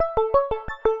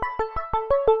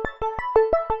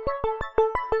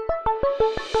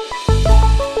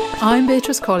I'm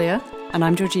Beatrice Collier. And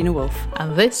I'm Georgina Woolf.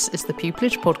 And this is the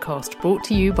Pupillage Podcast, brought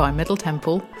to you by Middle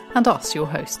Temple and us, your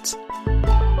hosts.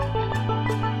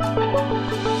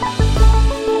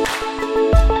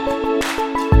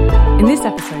 In this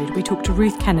episode, we talk to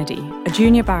Ruth Kennedy, a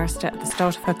junior barrister at the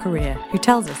start of her career, who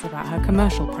tells us about her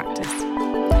commercial practice.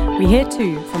 We hear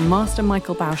too from Master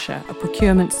Michael Bowsher, a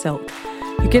procurement silk,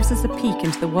 who gives us a peek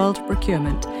into the world of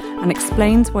procurement and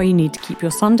explains why you need to keep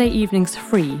your Sunday evenings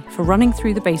free for running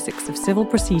through the basics of civil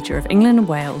procedure of England and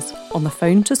Wales on the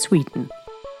phone to Sweden.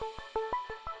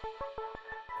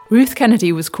 Ruth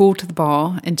Kennedy was called to the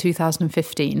bar in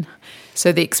 2015,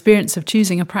 so the experience of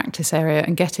choosing a practice area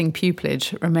and getting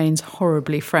pupillage remains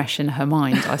horribly fresh in her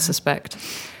mind, I suspect.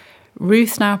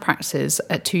 Ruth now practices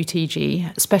at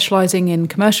 2TG, specialising in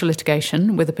commercial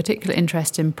litigation with a particular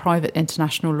interest in private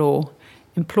international law,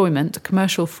 employment,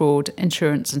 commercial fraud,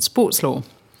 insurance and sports law.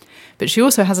 But she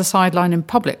also has a sideline in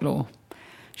public law.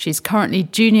 She's currently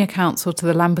junior counsel to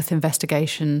the Lambeth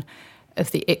investigation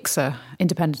of the ICSA,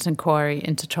 Independent Inquiry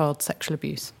into Child Sexual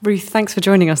Abuse. Ruth, thanks for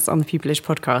joining us on the Pupillage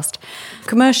Podcast.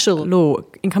 Commercial law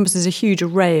encompasses a huge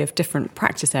array of different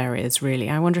practice areas, really.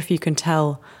 I wonder if you can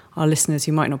tell our listeners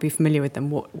who might not be familiar with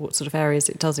them what sort of areas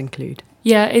it does include.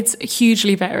 Yeah, it's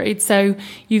hugely varied. So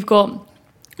you've got,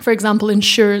 for example,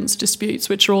 insurance disputes,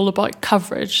 which are all about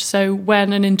coverage. So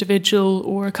when an individual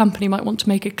or a company might want to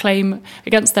make a claim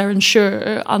against their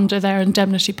insurer under their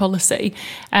indemnity policy,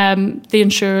 the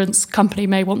insurance company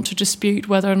may want to dispute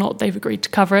whether or not they've agreed to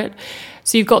cover it.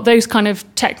 So you've got those kind of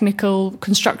technical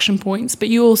construction points, but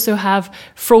you also have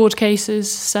fraud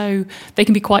cases. So they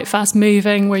can be quite fast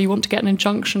moving, where you want to get an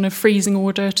injunction, a freezing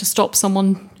order to stop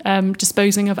someone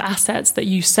disposing of assets that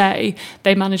you say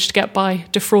they managed to get by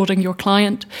defrauding your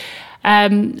client.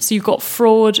 So you've got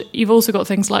fraud. You've also got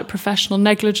things like professional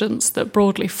negligence that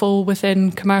broadly fall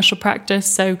within commercial practice.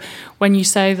 So when you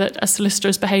say that a solicitor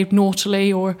has behaved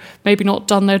naughtily or maybe not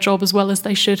done their job as well as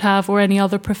they should have, or any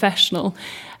other professional.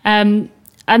 And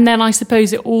then I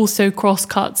suppose it also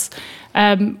cross-cuts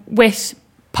with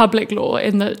public law,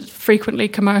 in that frequently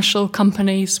commercial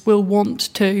companies will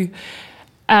want to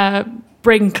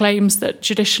bring claims that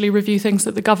judicially review things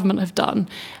that the government have done.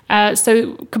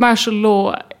 So commercial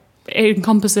law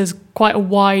encompasses quite a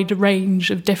wide range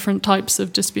of different types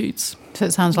of disputes. So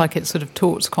it sounds like it's sort of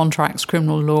torts, contracts,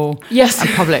 criminal law, yes, and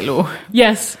public law.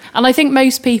 Yes. And I think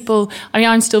most people,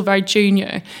 I'm still very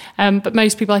junior, but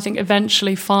most people I think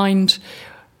eventually find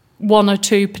one or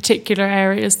two particular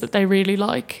areas that they really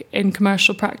like in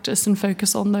commercial practice and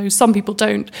focus on those. Some people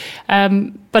don't.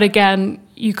 But again,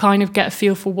 you kind of get a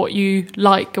feel for what you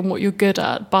like and what you're good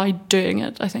at by doing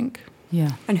it, I think.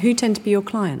 Yeah. And who tend to be your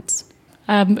clients?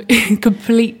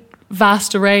 Complete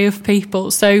vast array of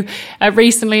people. So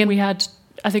recently we had,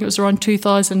 I think it was around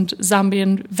 2,000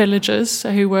 Zambian villagers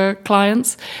who were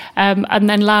clients. And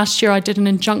then last year I did an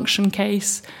injunction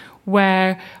case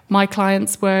where my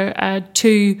clients were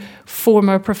two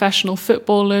former professional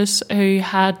footballers who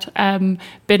had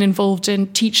been involved in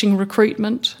teaching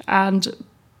recruitment, and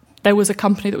there was a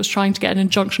company that was trying to get an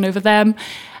injunction over them.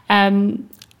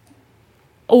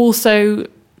 Also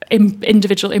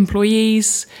individual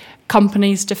employees,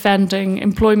 companies defending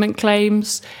employment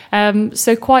claims.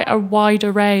 So quite a wide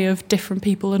array of different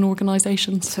people and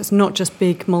organisations. So it's not just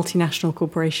big multinational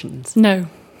corporations? No.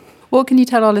 What can you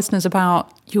tell our listeners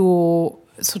about your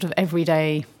sort of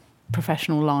everyday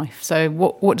professional life? So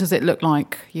what does it look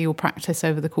like, your practice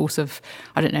over the course of,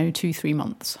 2-3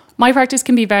 months? My practice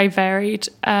can be very varied.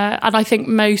 And I think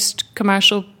most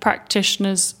commercial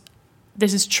practitioners,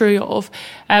 this is true of.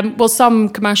 Some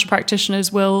commercial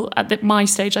practitioners will, at my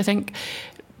stage, I think,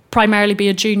 primarily be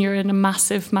a junior in a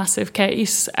massive, massive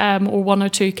case, or one or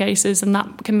two cases, and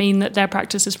that can mean that their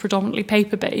practice is predominantly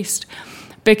paper-based.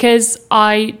 Because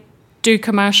I do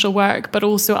commercial work, but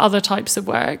also other types of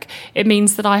work, it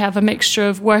means that I have a mixture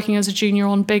of working as a junior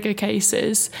on bigger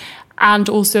cases and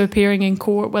also appearing in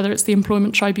court, whether it's the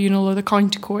Employment Tribunal or the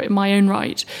County Court in my own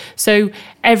right. So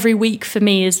every week for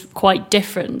me is quite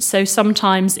different. So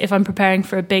sometimes if I'm preparing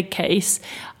for a big case,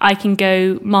 I can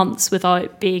go months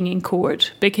without being in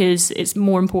court because it's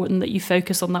more important that you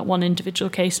focus on that one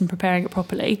individual case and preparing it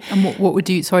properly. And what would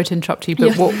you, sorry to interrupt you,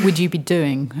 but what would you be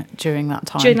doing during that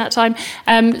time? During that time?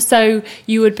 So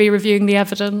you would be reviewing the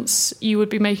evidence, you would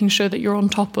be making sure that you're on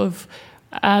top of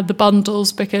the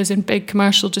bundles, because in big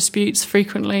commercial disputes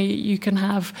frequently you can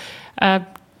have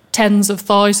tens of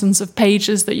thousands of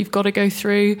pages that you've got to go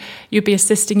through. You'll be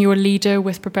assisting your leader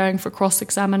with preparing for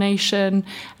cross-examination,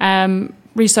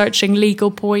 researching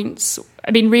legal points,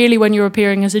 I mean, really, when you're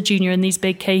appearing as a junior in these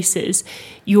big cases,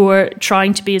 you're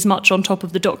trying to be as much on top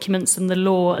of the documents and the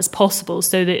law as possible,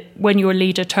 so that when your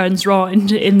leader turns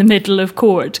round in the middle of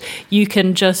court, you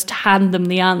can just hand them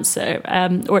the answer,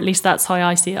 or at least that's how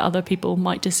I see it. Other people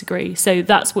might disagree. So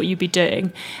that's what you'd be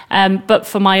doing. But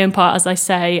for my own part, as I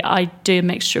say, I do a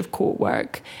mixture of court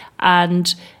work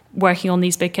and working on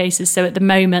these big cases. So at the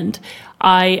moment,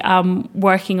 I am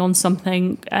working on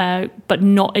something, but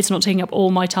it's not taking up all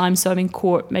my time. So I'm in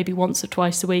court maybe once or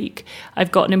twice a week.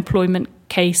 I've got an employment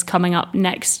case coming up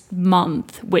next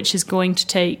month, which is going to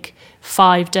take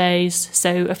 5 days,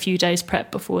 so a few days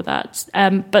prep before that.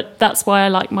 But that's why I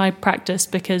like my practice,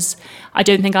 because I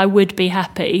don't think I would be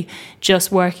happy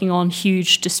just working on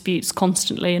huge disputes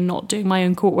constantly and not doing my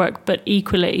own court work. But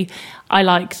equally, I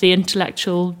like the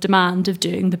intellectual demand of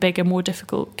doing the bigger, more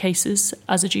difficult cases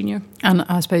as a junior. And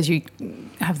I suppose you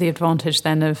have the advantage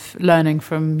then of learning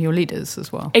from your leaders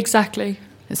as well. Exactly.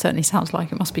 It certainly sounds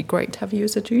like it must be great to have you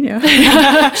as a junior.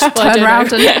 Turn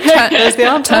around and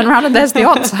there's the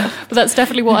answer. But that's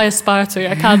definitely what I aspire to.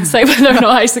 I can't say whether or not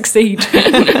I succeed.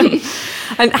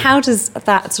 And how does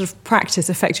that sort of practice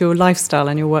affect your lifestyle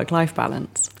and your work-life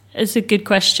balance? It's a good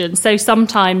question. So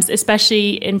sometimes,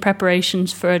 especially in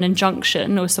preparations for an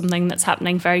injunction or something that's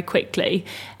happening very quickly,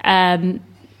 it'd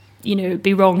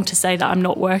be wrong to say that I'm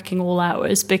not working all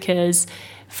hours, because,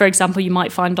 for example, you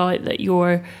might find out that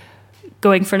you're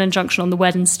going for an injunction on the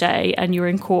Wednesday and you're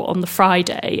in court on the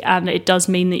Friday, and it does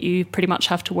mean that you pretty much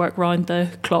have to work round the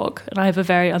clock. And I have a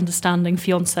very understanding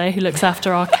fiance who looks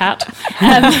after our cat.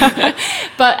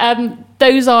 But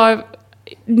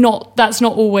that's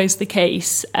not always the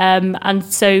case. And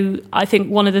so I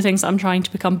think one of the things I'm trying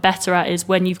to become better at is,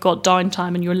 when you've got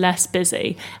downtime and you're less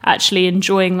busy, actually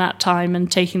enjoying that time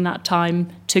and taking that time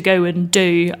to go and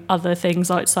do other things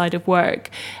outside of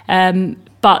work.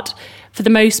 But for the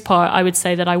most part, I would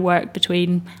say that I work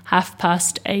between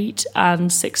 8:30 and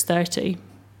 6:30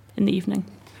 in the evening.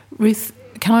 Ruth,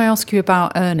 can I ask you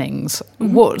about earnings?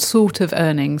 Mm-hmm. What sort of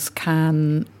earnings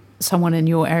can someone in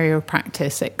your area of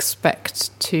practice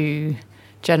expect to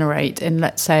generate in,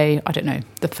 let's say, I don't know,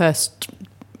 the first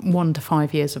 1 to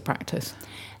 5 years of practice?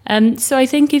 So I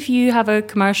think if you have a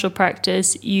commercial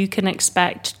practice, you can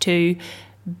expect to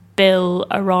bill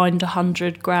around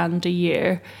 100 grand a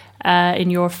year in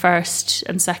your first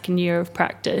and second year of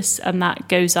practice, and that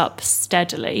goes up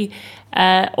steadily.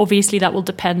 Obviously, that will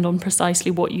depend on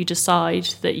precisely what you decide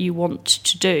that you want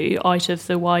to do out of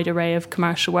the wide array of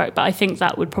commercial work, but I think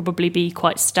that would probably be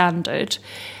quite standard.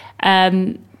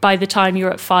 By the time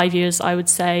you're at 5 years, I would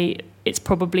say it's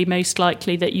probably most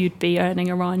likely that you'd be earning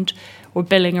around or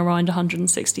billing around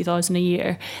 160,000 a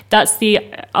year. That's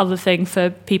the other thing for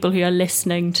people who are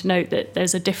listening to note, that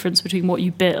there's a difference between what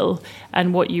you bill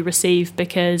and what you receive,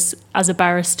 because as a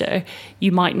barrister,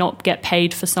 you might not get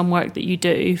paid for some work that you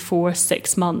do for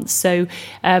 6 months. So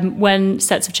when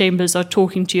Sets of Chambers are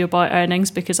talking to you about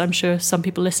earnings, because I'm sure some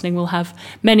people listening will have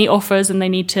many offers and they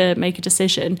need to make a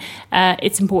decision,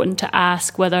 it's important to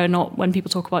ask whether or not, when people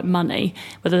talk about money,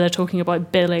 whether they're talking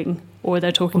about billing or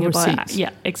they're talking about receipts. Yeah,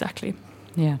 exactly.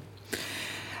 Yeah.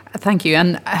 Thank you.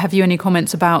 And have you any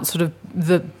comments about sort of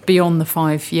the beyond the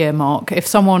 5 year mark? If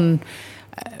someone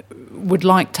would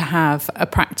like to have a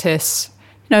practice,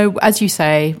 as you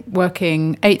say,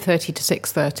 working 8:30 to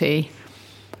 6:30,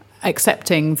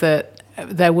 accepting that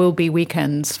there will be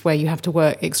weekends where you have to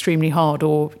work extremely hard,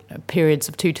 or periods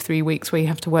of 2 to 3 weeks where you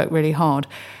have to work really hard.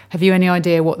 Have you any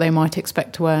idea what they might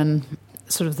expect to earn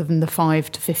sort of in the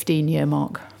 5 to 15 year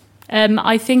mark?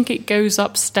 I think it goes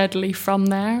up steadily from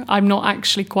there. I'm not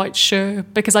actually quite sure,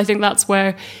 because I think that's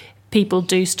where people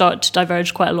do start to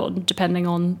diverge quite a lot, depending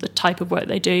on the type of work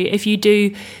they do. If you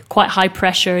do quite high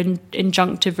pressure and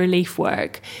injunctive relief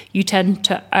work, you tend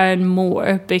to earn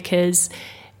more, because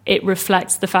it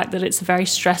reflects the fact that it's a very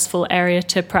stressful area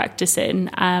to practice in,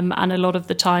 and a lot of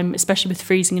the time, especially with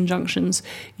freezing injunctions,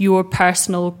 your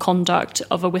personal conduct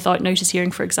of a without notice hearing,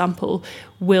 for example,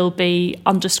 will be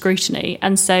under scrutiny.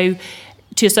 And so,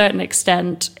 to a certain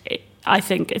extent, I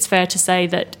think it's fair to say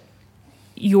that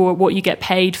what you get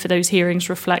paid for those hearings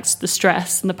reflects the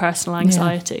stress and the personal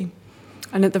anxiety. Yeah.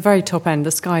 And at the very top end,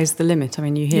 the sky's the limit. I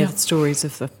mean, you hear stories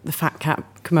of the fat cap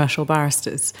commercial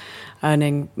barristers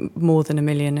earning more than £1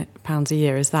 million a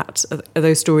year. Are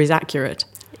those stories accurate?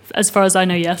 As far as I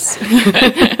know, yes.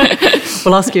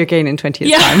 We'll ask you again in 20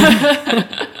 years' time.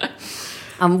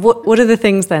 What are the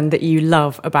things then that you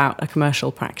love about a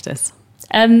commercial practice?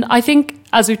 I think,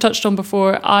 as we've touched on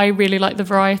before, I really like the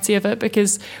variety of it,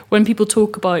 because when people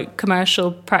talk about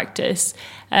commercial practice,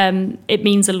 it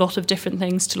means a lot of different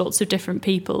things to lots of different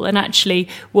people. And actually,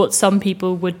 what some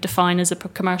people would define as a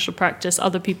commercial practice,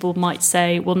 other people might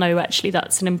say, well, no, actually,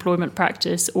 that's an employment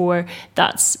practice, or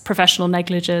that's professional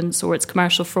negligence, or it's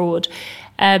commercial fraud.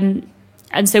 And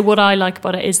so what I like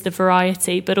about it is the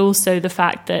variety, but also the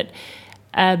fact that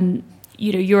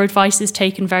your advice is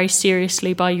taken very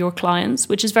seriously by your clients,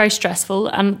 which is very stressful.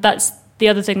 And that's the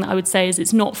other thing that I would say, is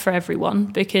it's not for everyone,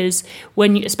 because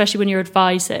especially when you're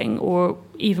advising, or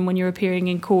even when you're appearing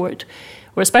in court,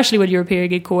 or especially when you're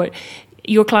appearing in court,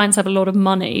 your clients have a lot of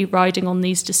money riding on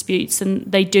these disputes,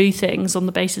 and they do things on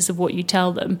the basis of what you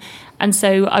tell them. And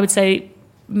so I would say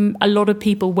a lot of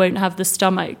people won't have the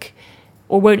stomach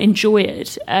or won't enjoy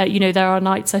it. There are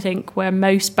nights, I think, where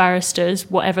most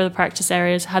barristers, whatever the practice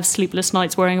areas, have sleepless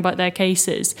nights worrying about their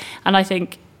cases. And I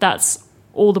think that's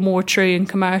all the more true in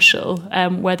commercial,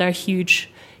 where there are huge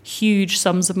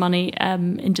sums of money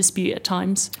in dispute at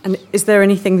times. And is there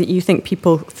anything that you think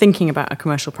people thinking about a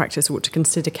commercial practice ought to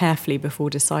consider carefully before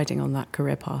deciding on that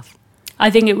career path? I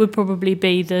think it would probably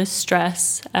be the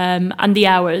stress and the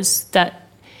hours that,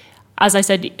 as I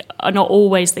said, are not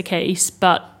always the case,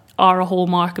 but are a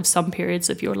hallmark of some periods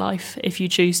of your life if you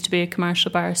choose to be a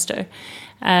commercial barrister.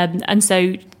 And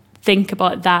so think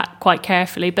about that quite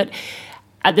carefully. But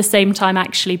at the same time,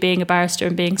 actually being a barrister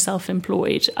and being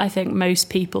self-employed, I think most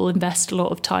people invest a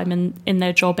lot of time in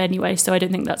their job anyway. So I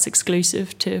don't think that's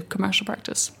exclusive to commercial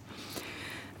practice.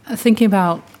 Thinking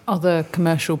about other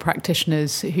commercial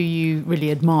practitioners who you really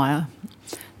admire,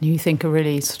 and you think are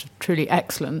really sort of truly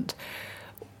excellent,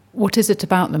 what is it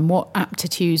about them? What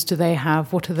aptitudes do they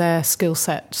have? What are their skill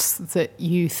sets that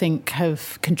you think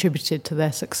have contributed to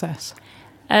their success?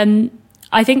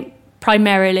 I think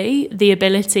primarily the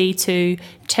ability to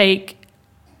take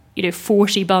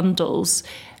 40 bundles,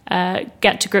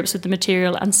 get to grips with the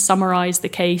material and summarise the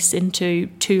case into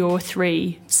 2 or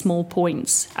 3 small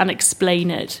points and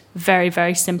explain it very,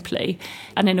 very simply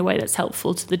and in a way that's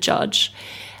helpful to the judge.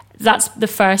 That's the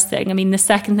first thing. I mean, the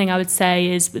second thing I would say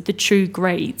is with the true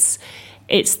greats,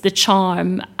 it's the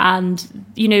charm. And,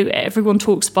 everyone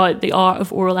talks about the art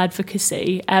of oral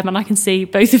advocacy, and I can see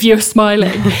both of you are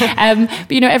smiling.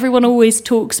 But, everyone always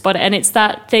talks about it, and it's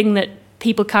that thing that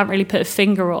people can't really put a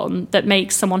finger on that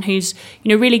makes someone who's,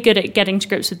 really good at getting to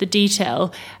grips with the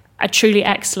detail a truly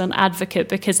excellent advocate,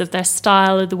 because of their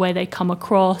style, the way they come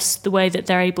across, the way that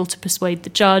they're able to persuade the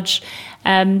judge.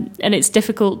 And it's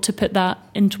difficult to put that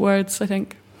into words, I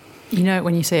think. You know it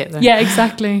when you see it, though. Yeah,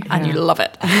 exactly. And you love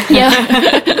it.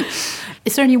 Yeah.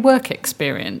 Is there any work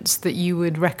experience that you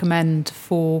would recommend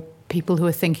for people who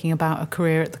are thinking about a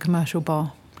career at the commercial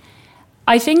bar?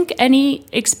 I think any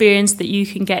experience that you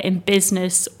can get in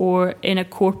business or in a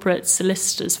corporate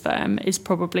solicitor's firm is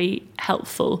probably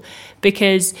helpful,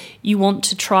 because you want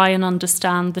to try and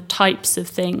understand the types of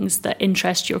things that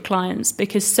interest your clients,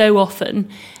 because so often,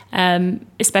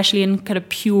 especially in kind of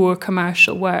pure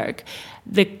commercial work,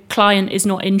 the client is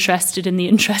not interested in the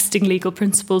interesting legal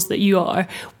principles that you are.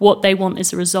 What they want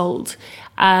is a result.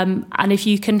 And if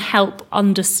you can help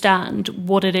understand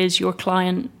what it is your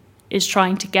client is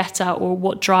trying to get at or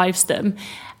what drives them,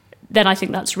 then I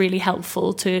think that's really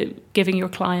helpful to giving your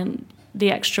client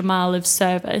the extra mile of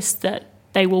service that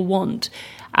they will want.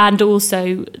 And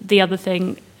also the other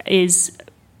thing is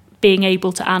being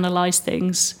able to analyse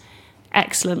things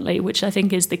excellently, which I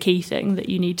think is the key thing that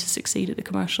you need to succeed at the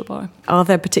commercial bar. Are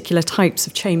there particular types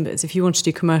of chambers? If you want to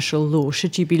do commercial law,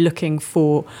 should you be looking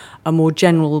for a more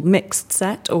general mixed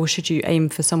set, or should you aim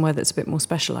for somewhere that's a bit more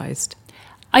specialised?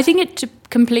 I think it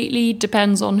completely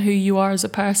depends on who you are as a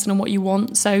person and what you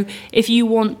want. So if you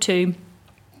want to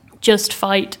just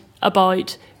fight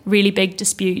about really big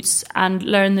disputes and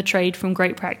learn the trade from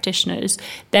great practitioners,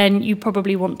 then you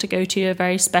probably want to go to a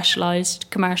very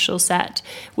specialised commercial set,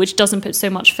 which doesn't put so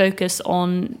much focus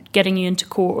on getting you into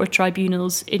court or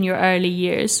tribunals in your early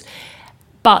years.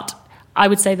 But I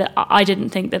would say that I didn't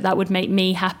think that would make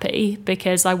me happy,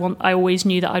 because I always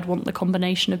knew that I'd want the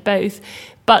combination of both.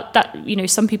 But that,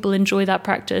 some people enjoy that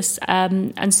practice.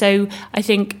 And so I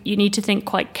think you need to think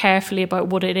quite carefully about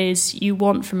what it is you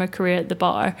want from a career at the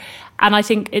bar. And I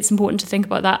think it's important to think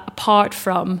about that apart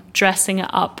from dressing it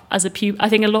up as a pupil. I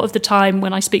think a lot of the time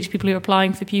when I speak to people who are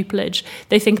applying for pupillage,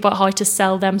 they think about how to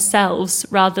sell themselves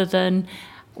rather than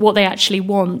what they actually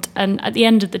want. And at the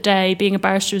end of the day, being a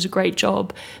barrister is a great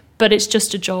job, but it's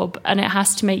just a job, and it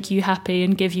has to make you happy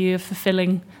and give you a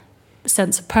fulfilling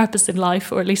sense of purpose in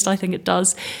life, or at least I think it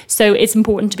does. So it's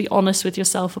important to be honest with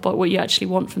yourself about what you actually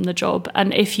want from the job.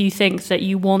 And if you think that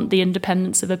you want the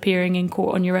independence of appearing in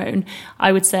court on your own,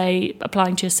 I would say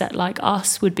applying to a set like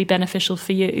us would be beneficial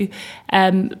for you.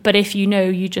 But if you know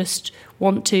you just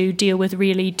want to deal with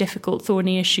really difficult,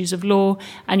 thorny issues of law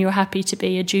and you're happy to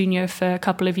be a junior for a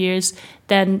couple of years,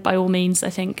 then by all means, I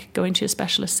think going to a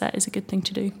specialist set is a good thing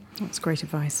to do. That's great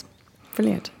advice.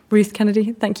 Brilliant. Ruth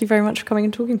Kennedy, thank you very much for coming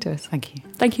and talking to us. Thank you.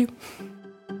 Thank you.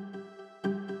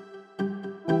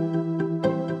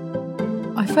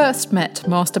 I first met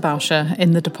Master Bauscher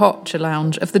in the departure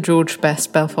lounge of the George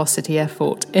Best Belfast City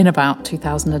Airport in about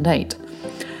 2008.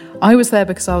 I was there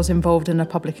because I was involved in a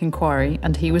public inquiry,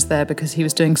 and he was there because he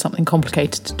was doing something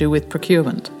complicated to do with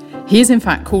procurement. He is in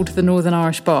fact called to the Northern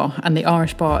Irish Bar and the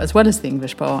Irish Bar as well as the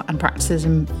English Bar, and practices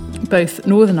in both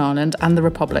Northern Ireland and the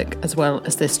Republic as well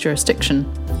as this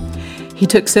jurisdiction. He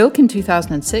took silk in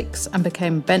 2006 and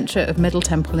became bencher of Middle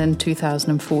Temple in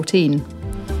 2014.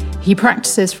 He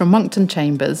practices from Monkton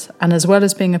Chambers, and as well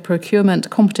as being a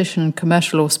procurement, competition and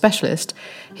commercial law specialist,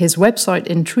 his website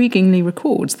intriguingly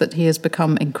records that he has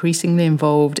become increasingly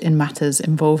involved in matters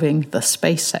involving the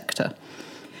space sector.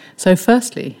 So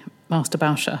firstly, Master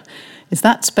Bauscher, is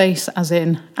that space as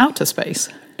in outer space?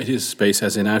 It is space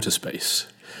as in outer space,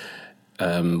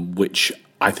 which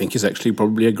I think is actually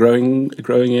probably a growing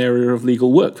area of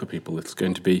legal work for people. It's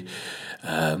going to be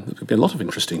there's going to be a lot of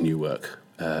interesting new work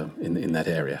in that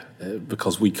area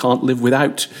because we can't live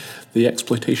without the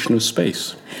exploitation of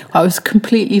space. I was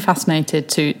completely fascinated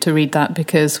to read that,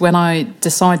 because when I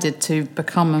decided to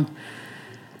become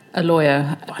a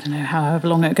lawyer, I don't know however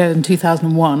long ago, in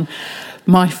 2001,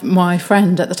 my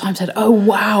friend at the time said, "Oh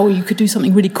wow, you could do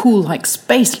something really cool like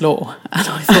space law." And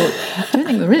I thought, I don't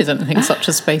think there is anything such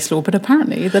as space law, but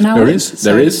apparently there now is.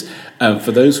 There is.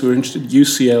 For those who are interested,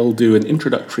 UCL do an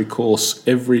introductory course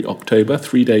every October,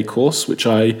 3-day course, which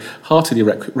I heartily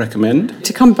recommend.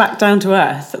 To come back down to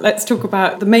earth, let's talk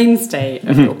about the mainstay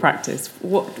of your practice.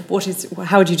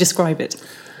 How would you describe it?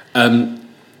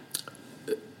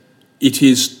 It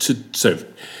is so.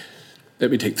 Let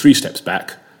me take 3 steps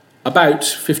back. About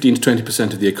 15 to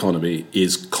 20% of the economy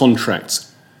is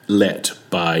contracts let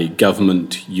by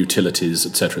government, utilities,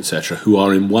 etc., who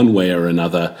are in one way or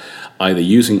another either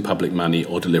using public money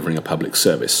or delivering a public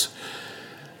service.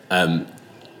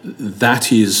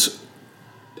 That is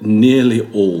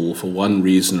nearly all, for one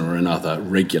reason or another,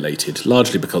 regulated,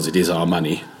 largely because it is our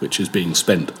money, which is being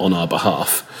spent on our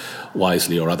behalf,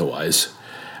 wisely or otherwise.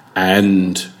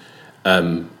 And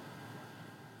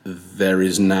there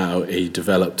is now a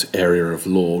developed area of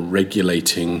law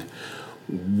regulating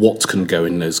what can go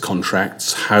in those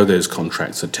contracts, how those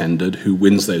contracts are tendered, who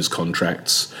wins those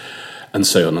contracts, and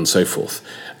so on and so forth.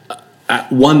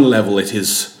 At one level, it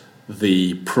is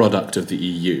the product of the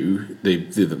EU.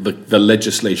 The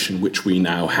legislation which we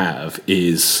now have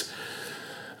is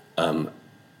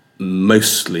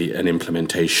mostly an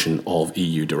implementation of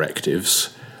EU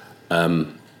directives.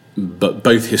 But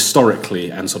both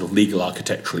historically and sort of legal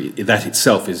architecturally, that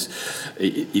itself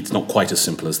it's not quite as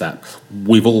simple as that.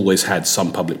 We've always had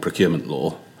some public procurement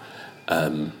law.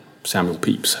 Samuel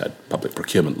Pepys had public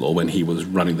procurement law when he was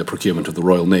running the procurement of the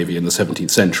Royal Navy in the 17th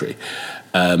century.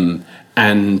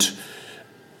 And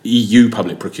EU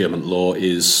public procurement law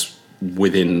is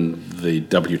within the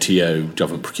WTO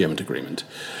Government Procurement Agreement.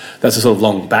 That's a sort of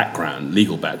long background,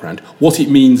 legal background. What it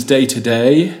means day to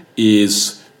day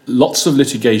is lots of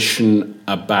litigation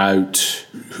about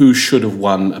who should have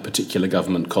won a particular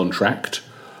government contract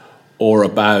or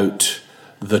about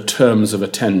the terms of a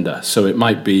tender. So it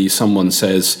might be someone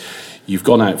says, you've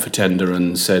gone out for tender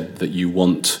and said that you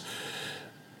want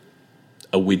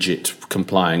a widget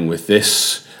complying with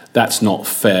this. That's not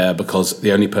fair because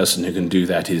the only person who can do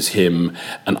that is him,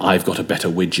 and I've got a better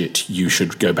widget. You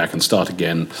should go back and start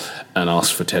again and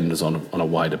ask for tenders on a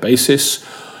wider basis.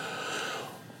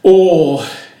 Or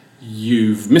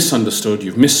you've misunderstood,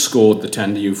 you've misscored the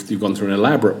tender, you've gone through an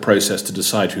elaborate process to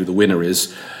decide who the winner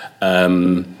is,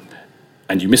 and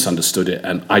you misunderstood it,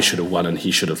 and I should have won and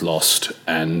he should have lost,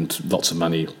 and lots of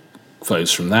money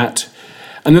flows from that.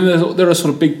 And then there are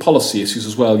sort of big policy issues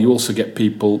as well. You also get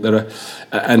people,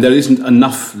 and there isn't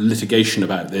enough litigation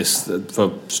about this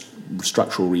for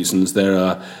structural reasons. There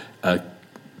are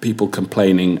people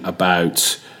complaining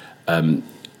about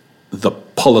the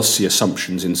policy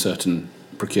assumptions in certain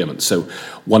procurement. So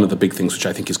one of the big things which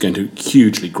I think is going to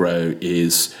hugely grow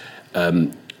is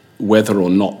whether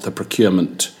or not the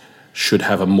procurement should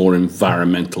have a more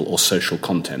environmental or social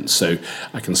content. So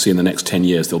I can see in the next 10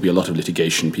 years there'll be a lot of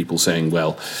litigation, people saying,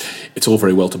 well, it's all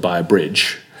very well to buy a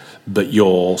bridge, but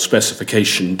your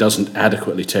specification doesn't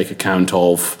adequately take account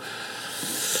of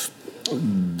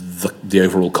the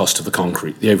overall cost of the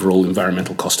concrete, the overall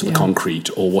environmental cost of the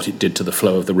concrete, or what it did to the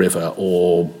flow of the river,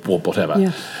 or whatever.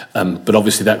 Yeah. But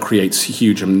obviously that creates a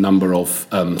huge number of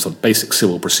sort of basic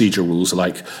civil procedure rules,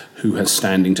 like who has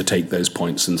standing to take those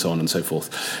points and so on and so forth.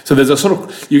 So there's a sort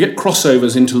of, you get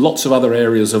crossovers into lots of other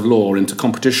areas of law, into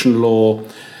competition law,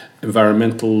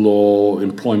 environmental law,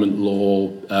 employment law,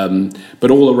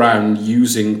 but all around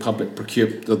using public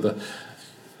procurement.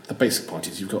 The basic point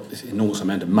is you've got this enormous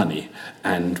amount of money,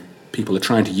 and people are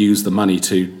trying to use the money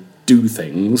to do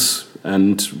things,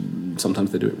 and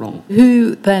sometimes they do it wrong.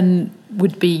 Who then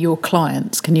would be your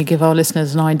clients? Can you give our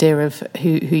listeners an idea of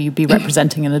who you'd be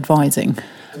representing and advising?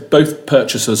 Both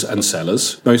purchasers and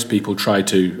sellers. Most people at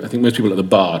the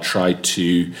bar try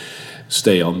to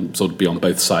be on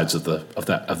both sides of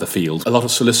the field. A lot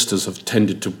of solicitors have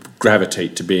tended to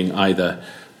gravitate to being either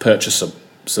purchaser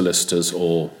solicitors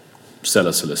or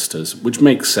seller solicitors, which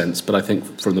makes sense, but I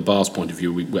think from the bar's point of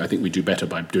view, I think we do better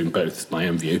by doing both, my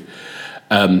own view.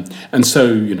 And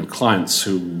so, clients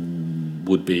who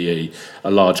would be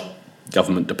a large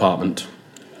government department,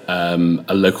 a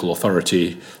local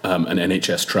authority, an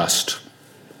NHS trust,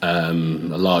 a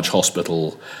large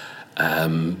hospital,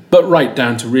 but right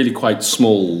down to really quite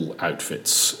small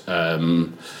outfits,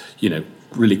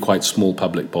 really quite small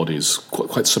public bodies,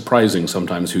 quite surprising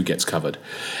sometimes who gets covered.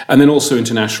 And then also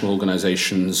international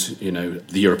organisations, the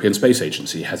European Space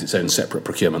Agency has its own separate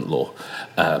procurement law,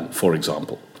 for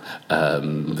example.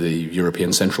 The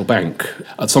European Central Bank.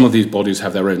 Some of these bodies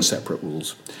have their own separate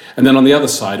rules. And then on the other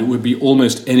side, it would be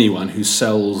almost anyone who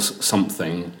sells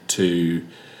something to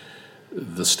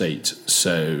the state.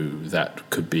 So that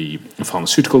could be a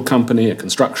pharmaceutical company, a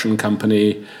construction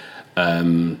company.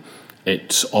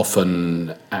 It's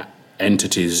often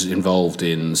entities involved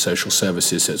in social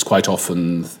services. So it's quite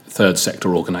often third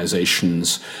sector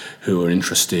organisations who are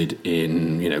interested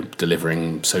in,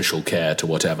 delivering social care to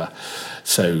whatever.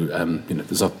 So,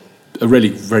 there's a really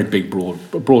very big,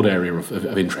 broad area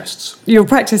of interests. Your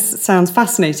practice sounds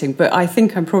fascinating, but I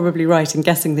think I'm probably right in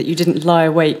guessing that you didn't lie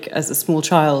awake as a small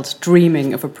child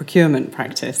dreaming of a procurement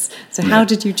practice. So how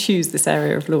did you choose this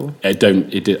area of law? I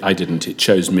didn't. It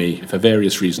chose me. For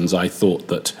various reasons, I thought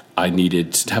that I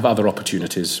needed to have other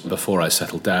opportunities before I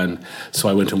settled down. So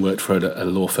I went and worked for a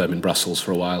law firm in Brussels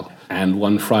for a while. And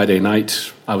one Friday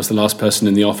night, I was the last person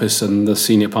in the office, and the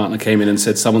senior partner came in and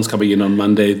said, someone's coming in on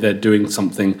Monday, they're doing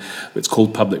something, it's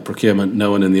called public procurement,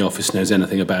 no one in the office knows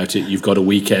anything about it, you've got a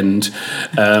weekend,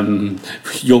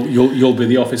 you'll be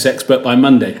the office expert by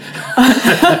Monday.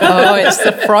 Oh, it's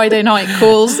the Friday night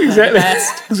calls, exactly. The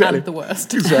best and the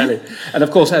worst. Exactly. And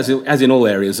of course, as in all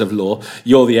areas of law,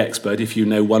 you're the expert if you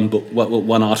know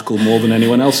one article more than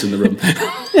anyone else in the room.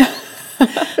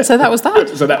 So that was that.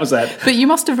 So that was that. But you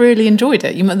must have really enjoyed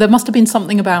it. There must have been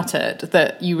something about it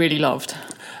that you really loved.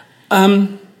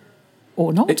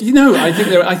 Or not? I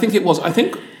think it was. I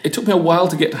think it took me a while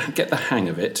to get the hang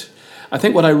of it. I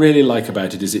think what I really like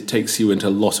about it is it takes you into a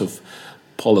lot of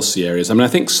policy areas. I mean, I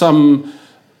think some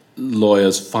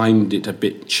lawyers find it a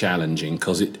bit challenging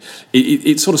because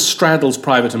it sort of straddles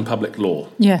private and public law.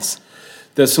 Yes.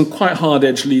 There's some quite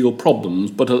hard-edged legal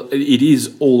problems, but it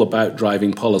is all about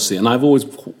driving policy. And I've always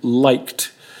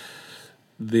liked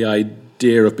the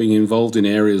idea of being involved in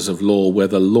areas of law where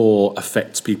the law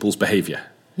affects people's behaviour.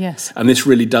 Yes. And this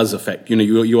really does affect,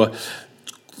 your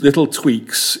little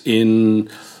tweaks in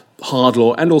hard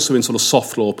law and also in sort of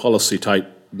soft law policy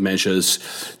type measures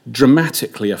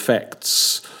dramatically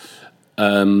affects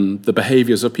the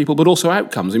behaviours of people, but also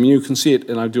outcomes. I mean, you can see it,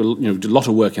 and I do a lot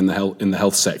of work in the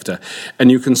health sector, and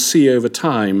you can see over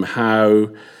time how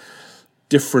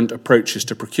different approaches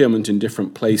to procurement in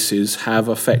different places have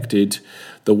affected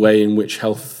the way in which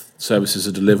health services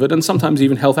are delivered, and sometimes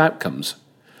even health outcomes.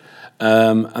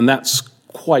 And that's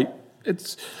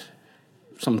it's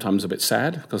sometimes a bit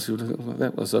sad because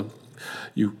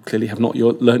you clearly have not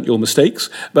learnt your mistakes,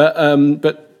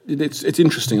 but it's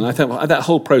interesting, and I think that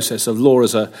whole process of law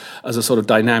as a sort of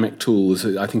dynamic tool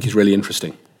I think is really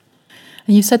interesting.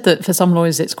 And you said that for some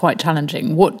lawyers it's quite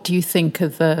challenging. What do you think are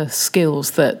the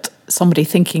skills that somebody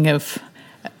thinking of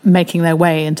making their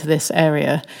way into this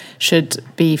area should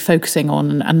be focusing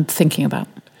on and thinking about?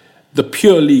 The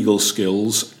pure legal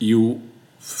skills,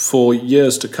 for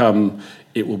years to come,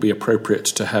 it will be appropriate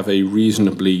to have a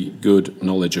reasonably good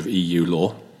knowledge of EU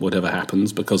law, whatever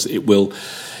happens, because it will,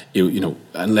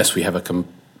 unless we have a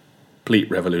complete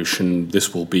revolution,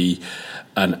 this will be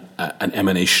an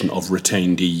emanation of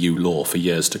retained EU law for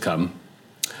years to come.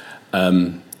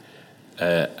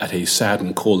 at a sad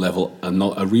and core level,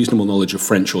 a reasonable knowledge of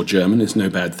French or German is no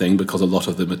bad thing, because a lot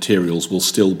of the materials will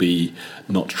still be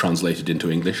not translated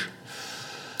into English.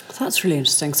 That's really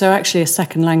interesting. So actually, a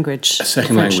second language. A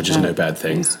second language is no bad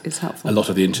thing. Is helpful. A lot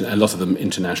of them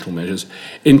international measures.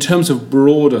 In terms of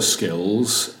broader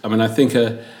skills, I mean, I think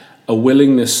a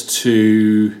willingness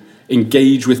to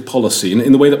engage with policy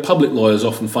in the way that public lawyers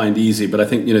often find easy. But I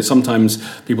think sometimes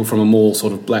people from a more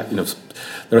sort of black,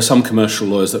 there are some commercial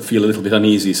lawyers that feel a little bit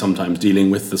uneasy sometimes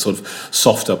dealing with the sort of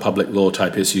softer public law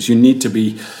type issues. You need to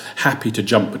be happy to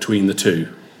jump between the two.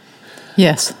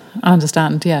 Yes, I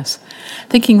understand, yes.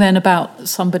 Thinking then about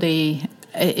somebody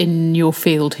in your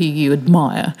field who you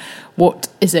admire, what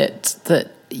is it that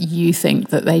you think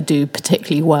that they do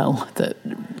particularly well that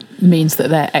means that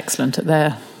they're excellent at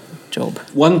their job?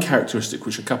 One characteristic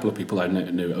which a couple of people I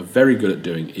know are very good at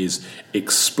doing is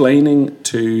explaining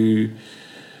to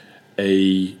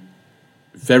a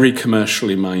very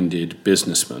commercially minded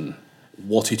businessman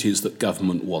what it is that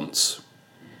government wants.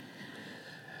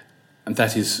 And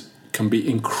that can be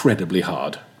incredibly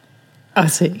hard. I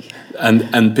see.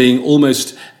 And being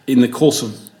almost in the course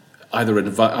of either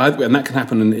and that can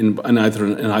happen in either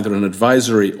an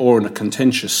advisory or in a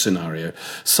contentious scenario,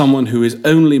 someone who is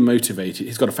only motivated,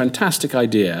 he's got a fantastic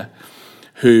idea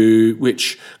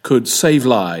which could save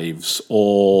lives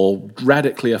or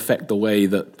radically affect the way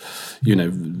that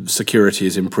security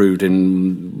is improved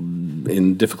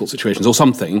in difficult situations or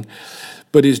something,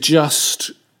 but is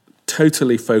just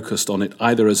totally focused on it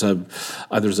either as a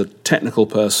technical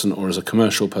person or as a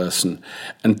commercial person,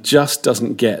 and just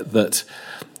doesn't get that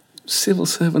civil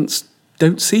servants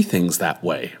don't see things that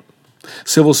way.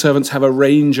 Civil servants have a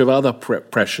range of other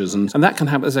pressures, and that can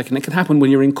happen. It can happen when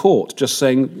you're in court. Just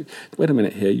saying, "Wait a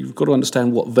minute here. You've got to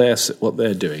understand what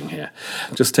they're doing here.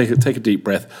 Just take a deep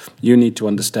breath. You need to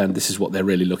understand this is what they're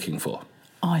really looking for."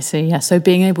 I see. Yeah. So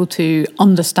being able to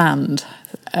understand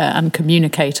and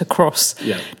communicate across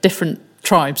different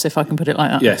tribes, if I can put it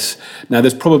like that. Yes. Now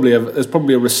there's probably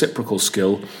a reciprocal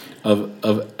skill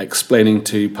of explaining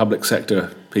to public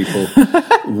sector people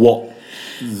what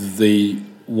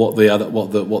the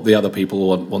other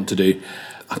people want to do.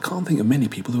 I can't think of many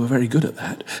people who are very good at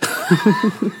that.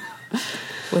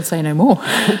 We'll say no more.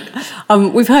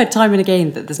 We've heard time and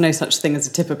again that there's no such thing as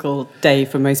a typical day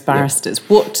for most barristers. Yeah.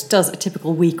 What does a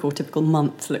typical week or typical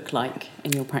month look like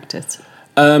in your practice?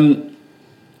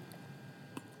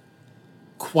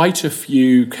 Quite a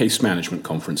few case management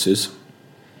conferences.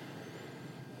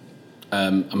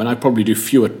 I probably do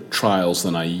fewer trials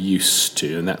than I used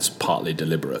to, and that's partly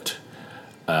deliberate,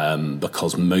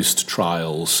 because most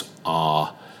trials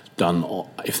are done,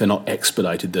 if they're not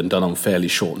expedited, then done on fairly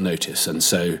short notice, and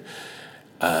so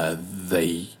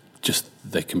they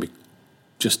can be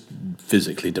just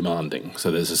physically demanding.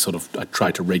 So there's I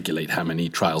try to regulate how many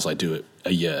trials I do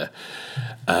a year.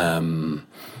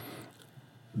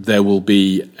 There will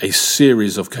be a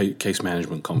series of case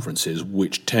management conferences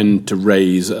which tend to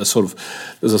raise there's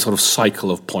a sort of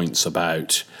cycle of points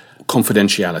about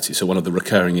confidentiality. So one of the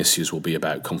recurring issues will be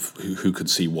about who could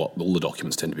see what. All the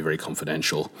documents tend to be very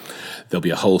confidential. There'll be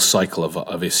a whole cycle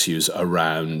of issues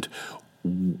around,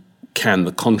 can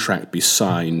the contract be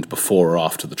signed before or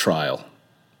after the trial?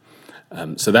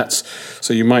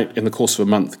 So you might, in the course of a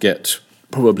month, get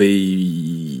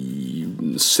probably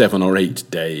 7 or 8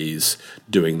 days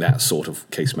doing that sort of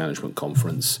case management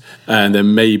conference. And there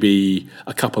may be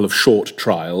a couple of short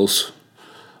trials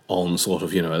on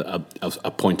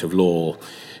a point of law,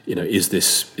 is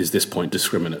this point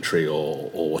discriminatory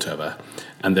or whatever.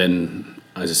 And then,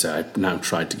 as I say, I've now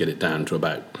tried to get it down to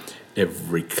about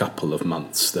every couple of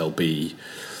months there'll be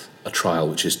a trial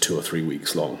which is 2 or 3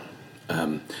 weeks long.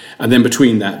 And then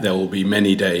between that there will be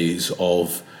many days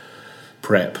of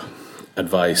prep,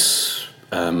 advice,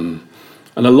 and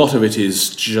a lot of it is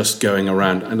just going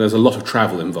around, and there's a lot of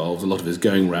travel involved. A lot of it is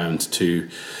going around to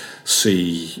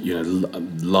see,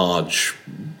 large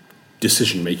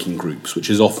decision-making groups, which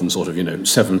is often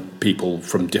 7 people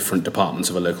from different departments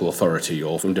of a local authority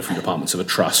or from different departments of a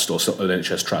trust or an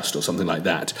NHS trust or something like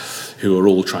that, who are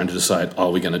all trying to decide,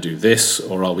 are we going to do this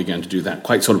or are we going to do that?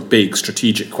 Quite big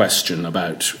strategic question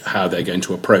about how they're going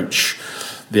to approach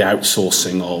the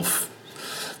outsourcing of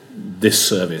this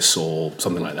service or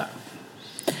something like that.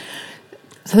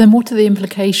 So then what are the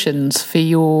implications for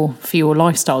your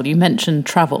lifestyle? You mentioned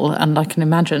travel, and I can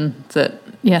imagine that,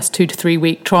 yes, 2 to 3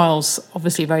 week trials,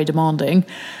 obviously very demanding.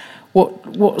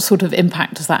 What sort of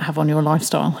impact does that have on your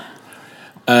lifestyle?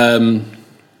 It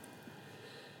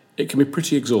can be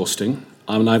pretty exhausting.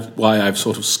 I've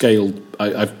sort of scaled.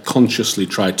 I've consciously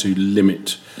tried to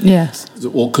limit. Yes.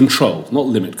 Or control, not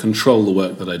limit, control the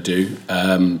work that I do.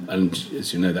 And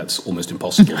as you know, that's almost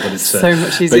impossible. But it's so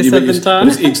much easier said than done.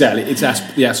 Exactly, it's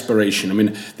the aspiration. I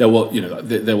mean, there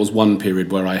was one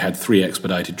period where I had 3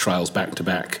 expedited trials back to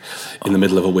back in the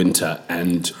middle of a winter,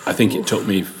 and I think it took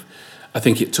me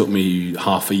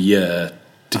half a year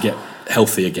to get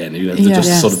healtty again.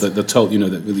 Sort of the toll.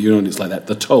 It's like that,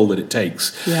 the toll that it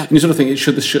takes. Yeah. And you sort of think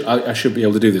I should be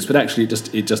able to do this, but actually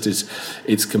it just is.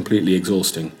 It's completely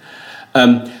exhausting.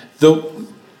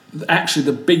 Actually,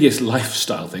 the biggest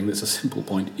lifestyle thing, that's a simple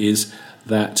point, is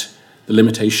that the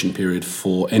limitation period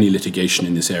for any litigation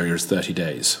in this area is 30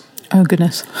 days. Oh,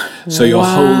 goodness. So your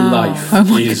whole life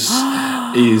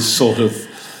is sort of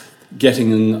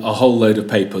getting a whole load of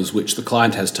papers which the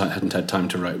client hadn't had time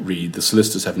to read, the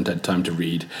solicitors haven't had time to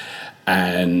read,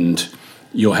 and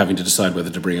you're having to decide whether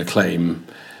to bring a claim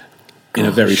in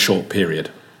a very short period.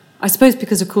 I suppose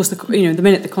because, of course, the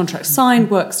minute the contract's signed,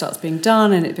 work starts being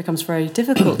done, and it becomes very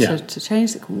difficult to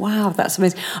change. Wow, that's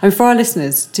amazing. I mean, for our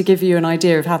listeners, to give you an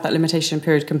idea of how that limitation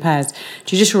period compares,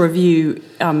 judicial review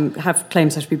have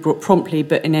claims have to be brought promptly,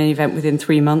 but in any event within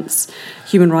 3 months.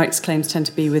 Human rights claims tend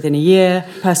to be within a year.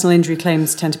 Personal injury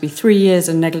claims tend to be 3 years,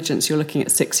 and negligence you're looking at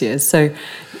 6 years. So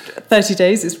 30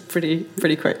 days is pretty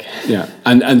quick. Yeah,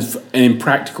 and in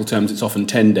practical terms, it's often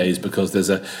 10 days because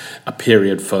there's a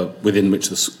period within which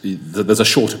there's a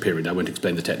shorter period. I won't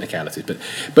explain the technicalities,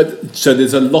 but so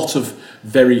there's a lot of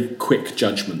very quick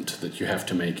judgment that you have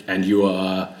to make, and you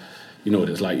are, what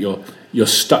it's like. You're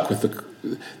stuck with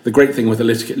the great thing with a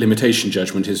limitation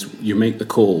judgment is you make the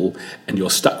call and you're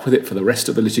stuck with it for the rest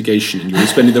of the litigation, and you'll be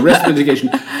spending the rest of the litigation.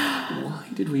 Why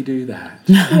did we do that?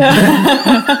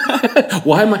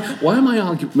 Why am I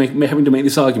having to make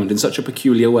this argument in such a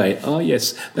peculiar way? Oh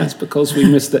yes, that's because we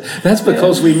missed that. That's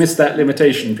because we missed that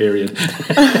limitation period.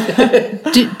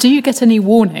 Do you get any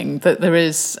warning that there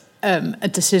is a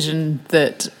decision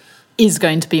that is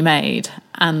going to be made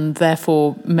and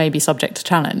therefore may be subject to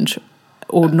challenge,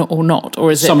 or not,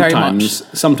 or is it very much?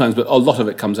 Sometimes, but a lot of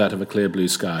it comes out of a clear blue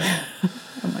sky.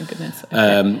 Oh my goodness.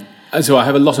 Okay. And so I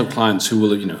have a lot of clients who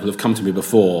have come to me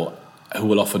before, who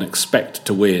will often expect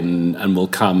to win and will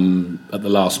come at the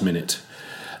last minute.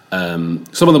 Some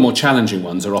of the more challenging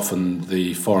ones are often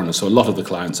the foreigners. So a lot of the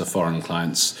clients are foreign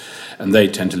clients, and they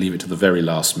tend to leave it to the very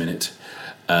last minute.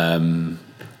 And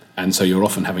so you're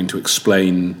often having to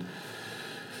explain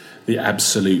the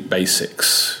absolute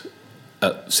basics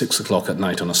at 6 o'clock at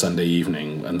night on a Sunday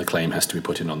evening, and the claim has to be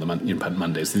put in on the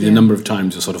Mondays. The number of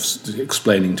times you're sort of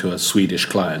explaining to a Swedish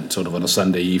client, sort of on a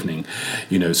Sunday evening,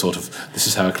 sort of this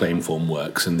is how a claim form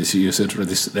works, and let's do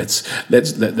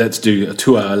a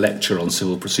 2-hour lecture on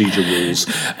civil procedure rules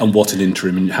and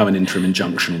how an interim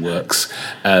injunction works,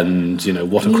 and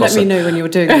what. Can you let me know when you're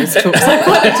doing those talks? I'd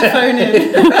like to phone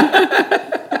in.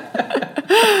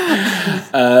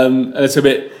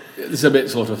 It's a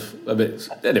bit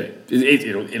anyway,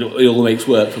 it all makes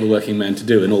work for the working man to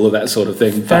do and all of that sort of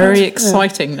thing. Very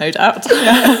exciting, no doubt.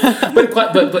 but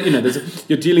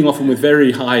you're dealing often with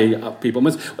very high up people.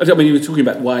 I mean, you were talking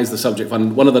about why is the subject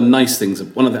fun. One of the nice things, I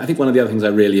think one of the other things I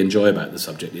really enjoy about the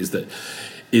subject is that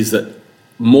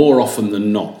more often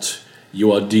than not,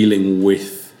 you are dealing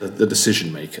with the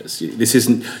decision makers.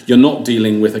 You're not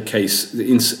dealing with a case.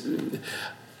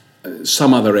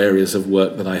 Some other areas of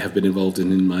work that I have been involved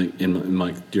in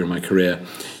during my career,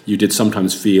 you did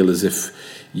sometimes feel as if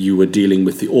you were dealing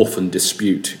with the orphan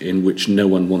dispute in which no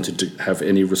one wanted to have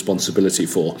any responsibility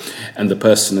for, and the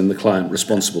person and the client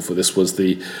responsible for this was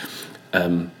the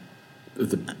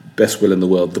best will in the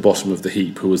world, the bottom of the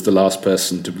heap, who was the last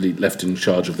person to be left in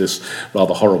charge of this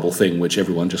rather horrible thing which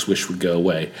everyone just wished would go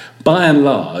away. By and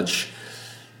large,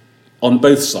 on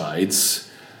both sides,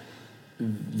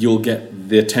 you'll get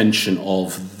the attention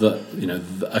of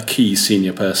a key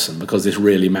senior person because this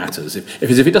really matters. If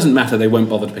it doesn't matter, they won't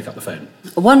bother to pick up the phone.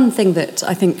 One thing that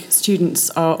I think students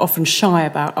are often shy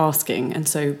about asking, and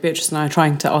so Beatrice and I are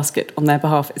trying to ask it on their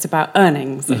behalf, is about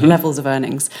earnings, levels of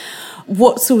earnings.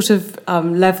 What sort of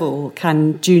level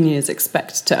can juniors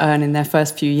expect to earn in their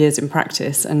first few years in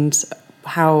practice, and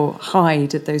how high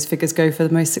did those figures go for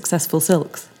the most successful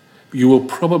silks? You will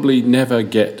probably never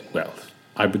get,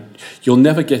 you'll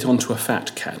never get onto a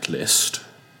fat cat list,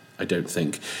 I don't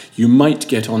think. You might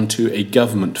get onto a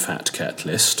government fat cat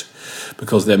list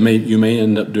because you may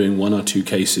end up doing 1 or 2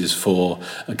 cases for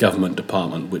a government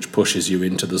department which pushes you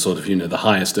into the sort of, the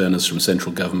highest earners from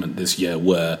central government this year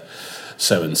were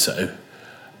so-and-so.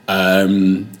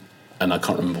 And I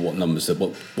can't remember what numbers,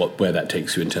 where that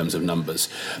takes you in terms of numbers.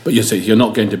 But you're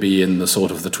not going to be in the sort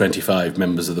of the 25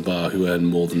 members of the bar who earn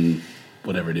more than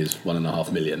whatever it is,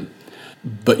 1.5 million.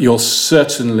 But you're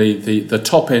certainly, the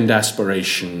top-end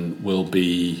aspiration will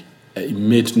be a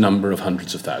mid-number of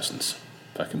hundreds of thousands,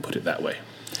 if I can put it that way.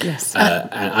 Yes.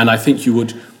 And I think you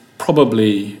would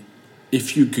probably,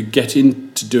 if you could get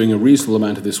into doing a reasonable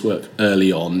amount of this work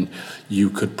early on, you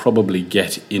could probably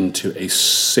get into a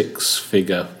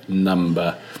 6-figure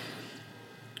number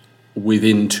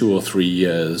within 2 or 3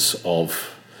 years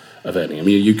of earning. I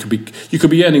mean, you could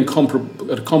be earning at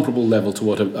a comparable level to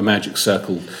what a Magic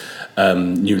Circle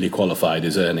newly qualified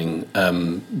is earning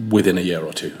within a year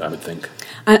or two, I would think.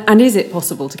 And is it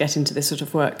possible to get into this sort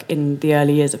of work in the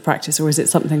early years of practice, or is it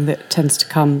something that tends to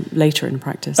come later in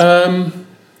practice?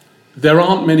 There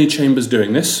aren't many chambers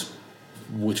doing this,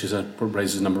 which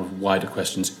raises a number of wider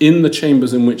questions. In the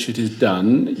chambers in which it is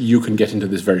done, you can get into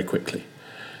this very quickly.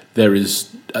 There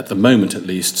is, at the moment at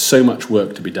least, so much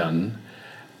work to be done,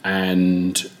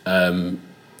 and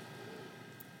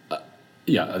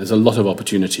there's a lot of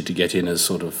opportunity to get in as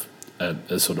sort of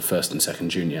first and second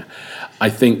junior. I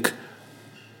think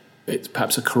it's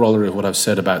perhaps a corollary of what I've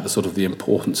said about the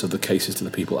importance of the cases to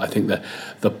the people. I think that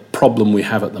the problem we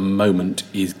have at the moment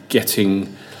is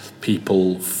getting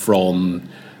people from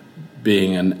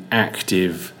being an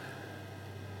active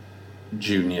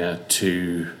junior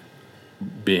to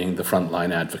being the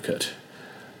frontline advocate.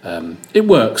 It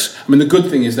works. I mean, the good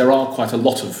thing is there are quite a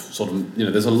lot of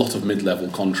there's a lot of mid-level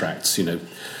contracts,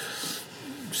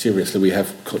 Seriously, we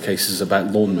have cases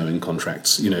about lawn mowing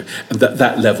contracts, and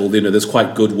that level, there's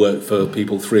quite good work for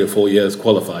people 3 or 4 years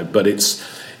qualified, but it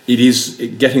is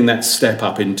getting that step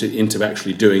up into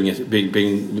actually doing it,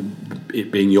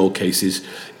 being your cases,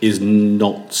 is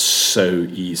not so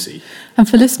easy. And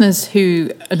for listeners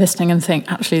who are listening and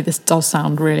think, actually, this does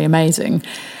sound really amazing,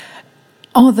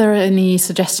 are there any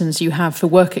suggestions you have for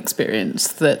work experience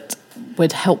that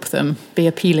would help them be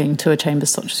appealing to a chamber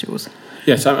such as yours?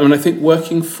 Yes, I mean, I think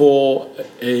working for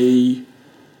a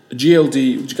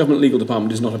GLD, Government Legal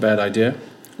Department, is not a bad idea.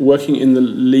 Working in the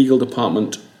legal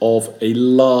department of a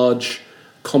large,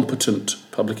 competent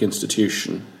public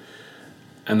institution,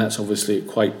 and that's obviously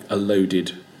quite a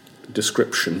loaded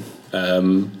description,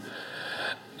 would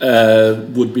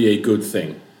be a good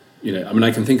thing.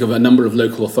 I can think of a number of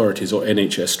local authorities or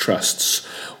NHS trusts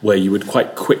where you would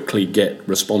quite quickly get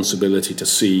responsibility to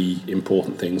see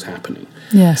important things happening.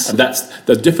 Yes. And that's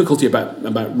the difficulty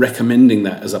about recommending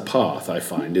that as a path, I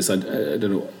find, is I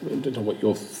don't know what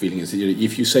your feeling is.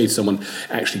 If you say to someone,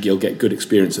 actually, you'll get good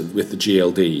experience with the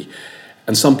GLD,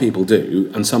 and some people do,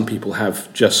 and some people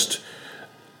have just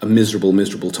a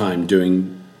miserable time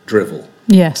doing drivel.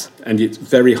 Yes. And it's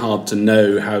very hard to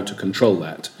know how to control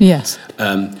that. Yes.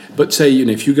 But say,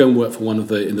 if you go and work for in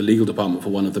the legal department for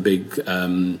one of the big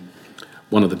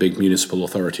municipal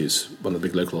authorities, one of the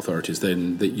big local authorities,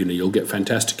 then you'll get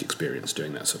fantastic experience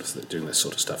doing this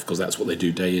sort of stuff, because that's what they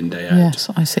do day in, day out. Yes,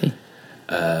 I see.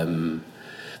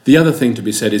 The other thing to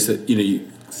be said is that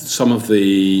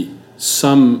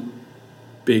some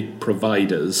big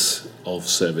providers of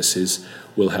services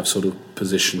will have sort of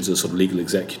positions as sort of legal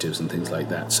executives and things like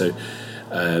that. So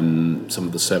some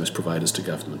of the service providers to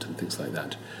government and things like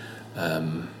that.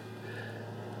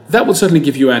 That will certainly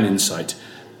give you an insight.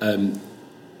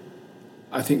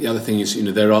 I think the other thing is,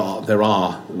 there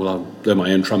are. Well, I'll blow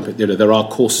my own trumpet. There are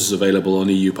courses available on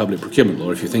EU public procurement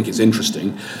law. If you think it's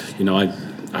interesting,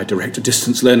 I direct a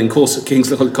distance learning course at King's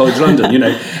College London,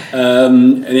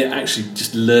 and it actually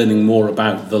just learning more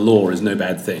about the law is no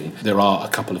bad thing. There are a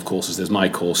couple of courses. There's my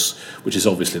course, which is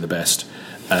obviously the best.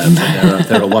 But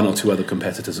there are 1 or 2 other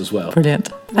competitors as well. Brilliant.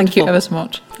 Thank you ever so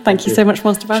much. Thank you so much,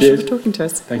 Master Bauscher, for talking to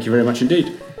us. Thank you very much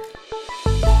indeed.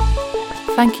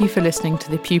 Thank you for listening to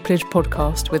the Pupillage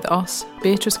podcast with us,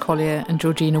 Beatrice Collier and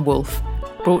Georgina Wolfe,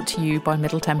 brought to you by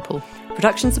Middle Temple.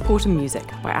 Production support and music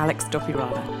by Alex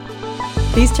Dopirala.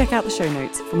 Please check out the show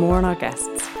notes for more on our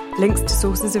guests, links to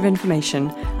sources of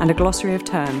information, and a glossary of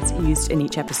terms used in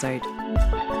each episode.